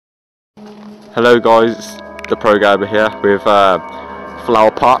Hello guys, it's the Pro Gamer here with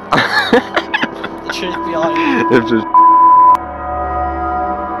Flower Pot. The truth behind it. Just...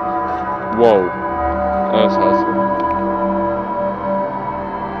 Whoa. That's awesome.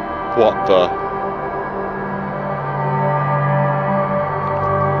 What the?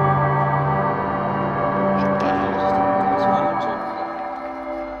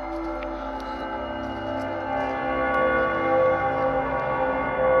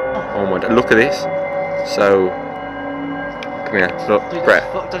 Oh my god, look at this. So, come here, look, Dude, Brett.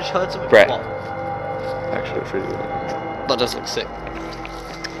 I just heard something. Brett. What? Actually, looks really good. That does look sick.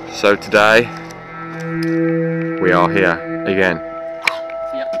 So today, we are here again.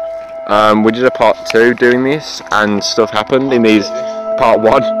 Yep. We did a part 2 doing this, and stuff happened in these part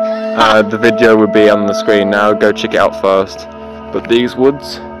 1. The video will be on the screen now, go check it out first. But these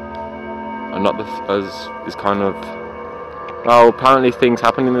woods are not is kind of... Well, apparently things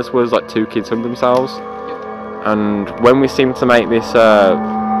happen in this woods, like 2 kids hung themselves. And when we seem to make this, a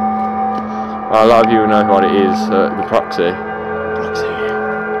lot of you know what it is, the Proxy.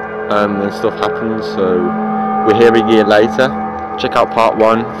 Then stuff happens, so we're here a year later. Check out part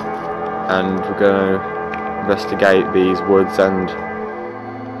 1, and we're going to investigate these woods and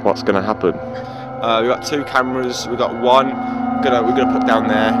what's going to happen. We've got 2 cameras. We've got one we're gonna put down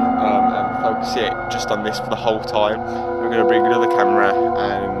there and focus it just on this for the whole time. We're gonna bring another camera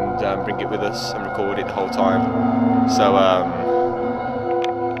and bring it with us and record it the whole time. So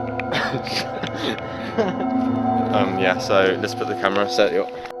yeah. So let's put the camera, set it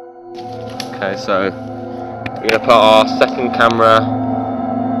up. Okay, so we're gonna put our second camera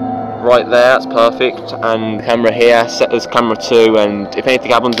right there. That's perfect. And the camera here set as camera 2. And if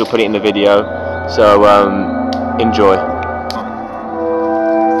anything happens, we'll put it in the video. So enjoy.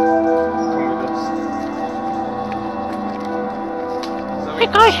 Hey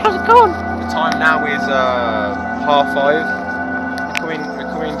guys, how's it going? The time now is 5:30.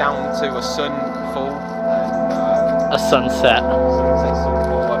 We're coming down to a sun full and A sunset. sunset,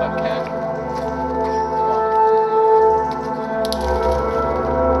 sunfall, I don't care.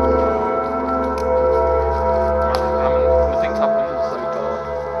 Nothing's happened so far.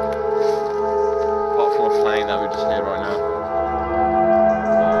 Apart from a plane that we're just here right now.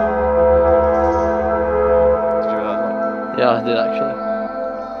 Did you realise that? Yeah, I did actually.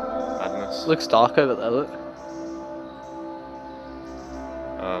 Madness. Looks dark over there, look.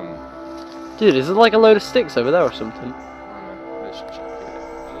 Um, Dude, is it like a load of sticks over there or something?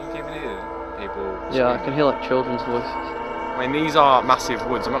 Yeah, I can hear like children's voices. I mean, these are massive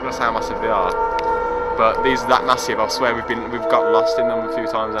woods. I'm not going to say how massive they are, but these are that massive. I swear we've got lost in them a few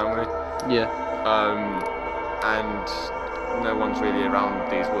times, haven't we? Yeah. And no one's really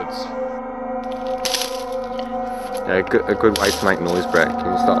around these woods. Yeah, a good way to make noise, Brett.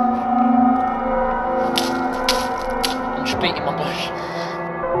 Can you stop? I'm just beating my bush.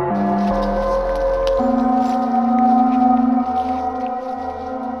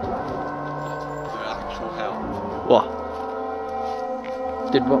 Actual hell. What?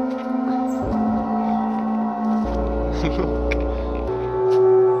 Did what?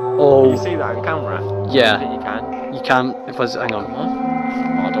 Oh. Can you see that on camera? Yeah. I think you can. You can, if I hang on. Oh,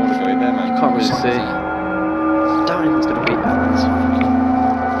 I don't want to go in there, man. You can't really see. I doubt anyone's gonna beat that. It's fucking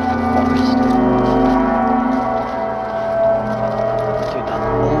forest. Dude, that,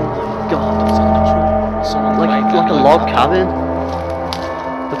 oh my god. Someone Like a log cabin.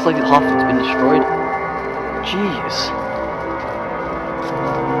 Looks like half of it's been destroyed. Jeez.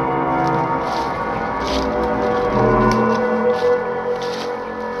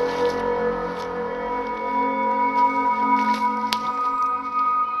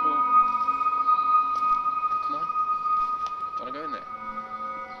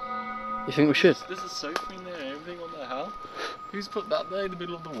 You think we should? There's a sofa in there and everything. What the hell? Who's put that there in the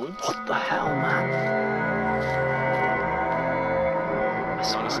middle of the woods? What the hell, man?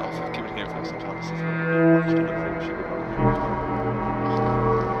 That's honestly, I'll keep it here for some time.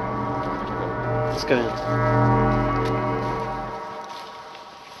 Let's go in.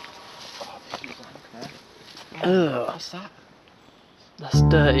 Ugh. What's that? That's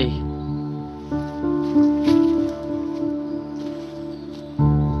dirty.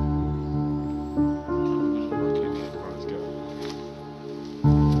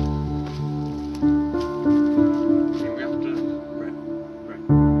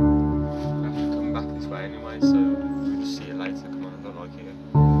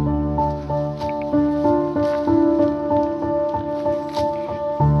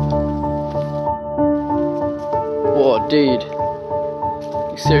 What, dude?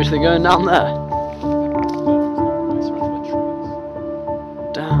 You seriously going down there?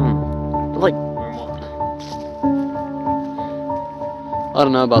 Damn. like, I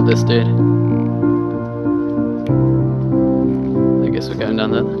don't know about this, dude. I guess we're going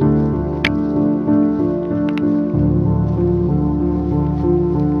down there then.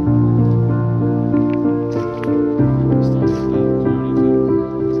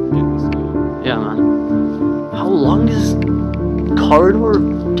 Yeah, man. How long is this corridor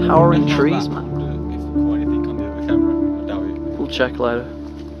of towering trees, man? We'll check later.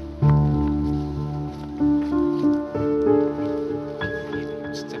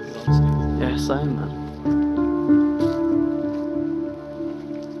 Yeah, same, man.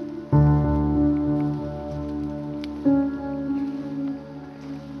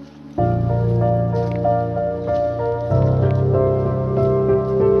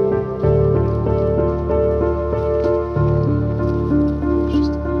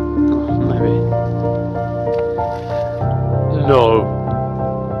 No.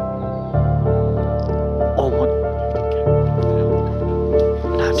 Oh my.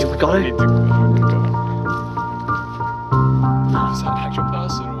 Nah, dude, we got it. Nah. Is that an actual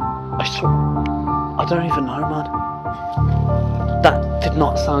person or? I don't even know, man. That did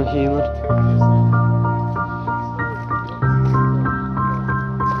not sound human.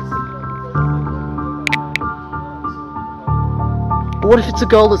 What if it's a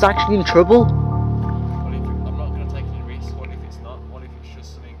girl that's actually in trouble? I'm not going to take any risks. What if it's not? What if it's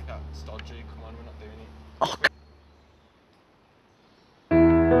just something that's dodgy? Come on, we're not doing it. Oh,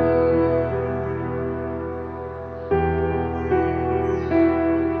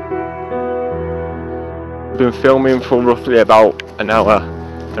 We've been filming for roughly about an hour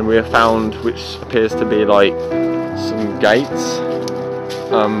and we have found which appears to be like some gates.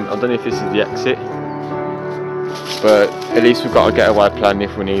 I don't know if this is the exit, but at least we've got a getaway plan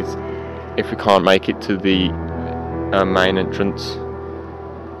if we can't make it to the main entrance.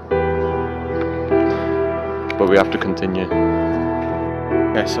 But we have to continue.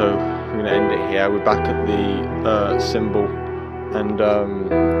 Okay, so we're going to end it here. We're back at the symbol and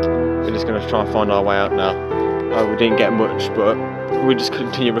we're just going to try and find our way out now. We didn't get much, but we'll just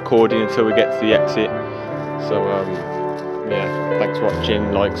continue recording until we get to the exit. So yeah, thanks for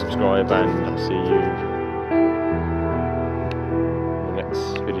watching, like, subscribe, and I'll see you in the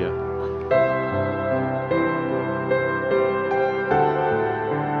next video.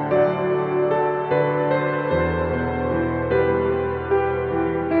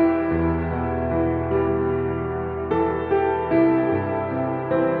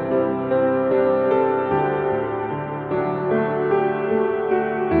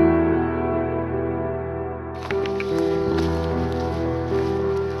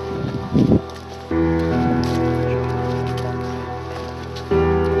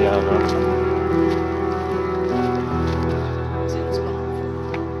 Yeah, I know.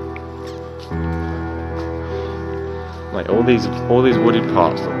 Like all these wooded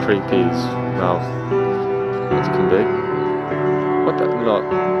parts look creepy as well as can be. What the look?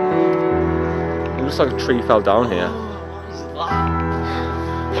 It looks like a tree fell down here.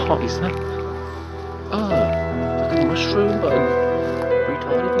 What is that? Oh, like a mushroom, but a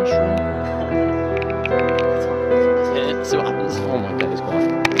retarded mushroom. yeah, see what happens. Oh my god, it's gone.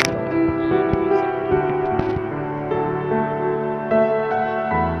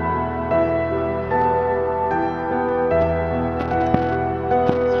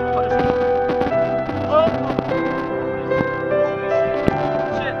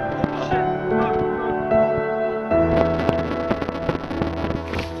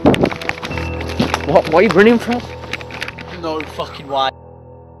 What are you running from? No fucking way.